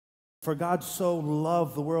For God so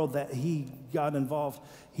loved the world that he got involved.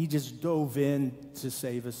 He just dove in to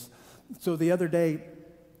save us. So the other day,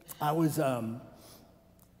 I was in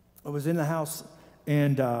the house,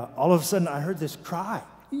 and all of a sudden I heard this cry,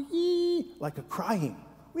 like a crying,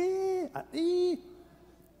 and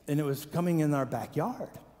it was coming in our backyard.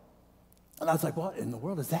 And I was like, what in the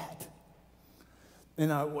world is that?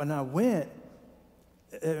 And when I went,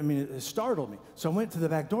 it startled me. So I went to the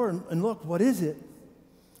back door and looked, what is it?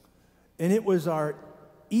 And it was our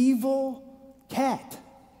evil cat.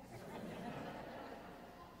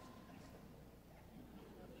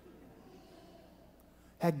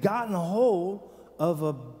 Had gotten a hold of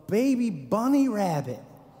a baby bunny rabbit.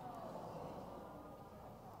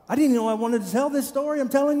 I didn't know I wanted to tell this story, I'm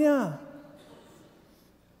telling you.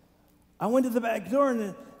 I went to the back door,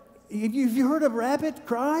 and have you heard a rabbit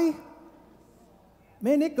cry?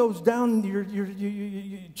 Man, it goes down your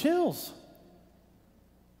chills.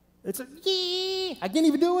 It's a yee. I can't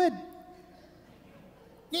even do it.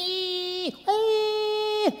 Yee.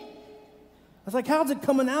 Hey. I was like, how's it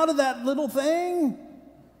coming out of that little thing?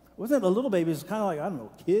 It wasn't a little baby. It was kind of like, I don't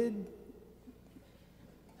know, kid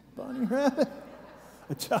bunny rabbit,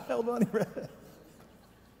 a child bunny rabbit.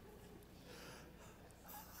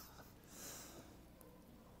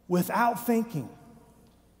 Without thinking,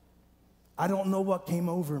 I don't know what came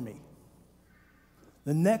over me.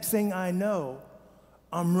 The next thing I know,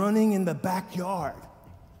 I'm running in the backyard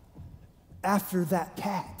after that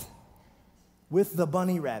cat with the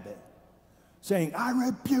bunny rabbit, saying, I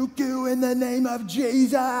rebuke you in the name of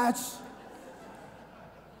Jesus.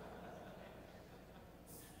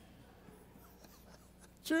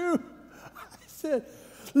 True. I said,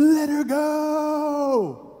 let her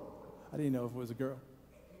go. I didn't know if it was a girl.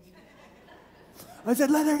 I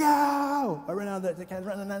said, let her go. I ran out of the cat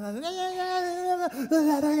running, let her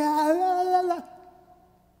go.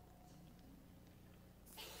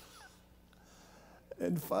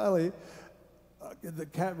 And finally, the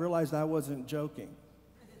cat realized I wasn't joking.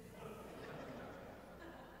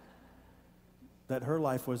 That her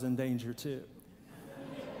life was in danger too.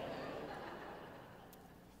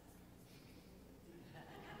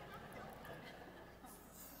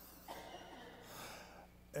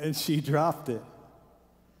 And she dropped it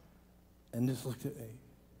and just looked at me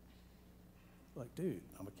like, dude,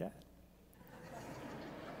 I'm a cat.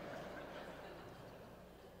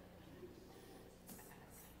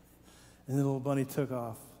 And the little bunny took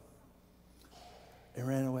off and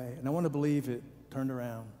ran away. And I want to believe it turned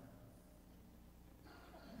around.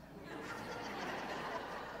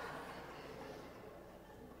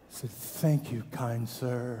 Said, thank you, kind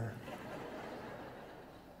sir.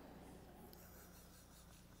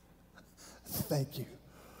 Thank you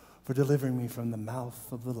for delivering me from the mouth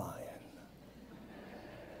of the lion.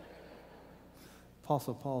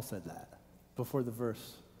 Apostle Paul said that before the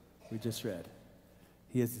verse we just read.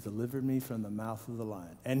 He has delivered me from the mouth of the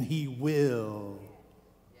lion, and he will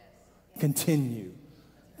continue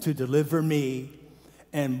to deliver me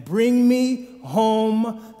and bring me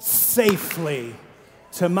home safely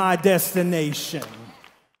to my destination.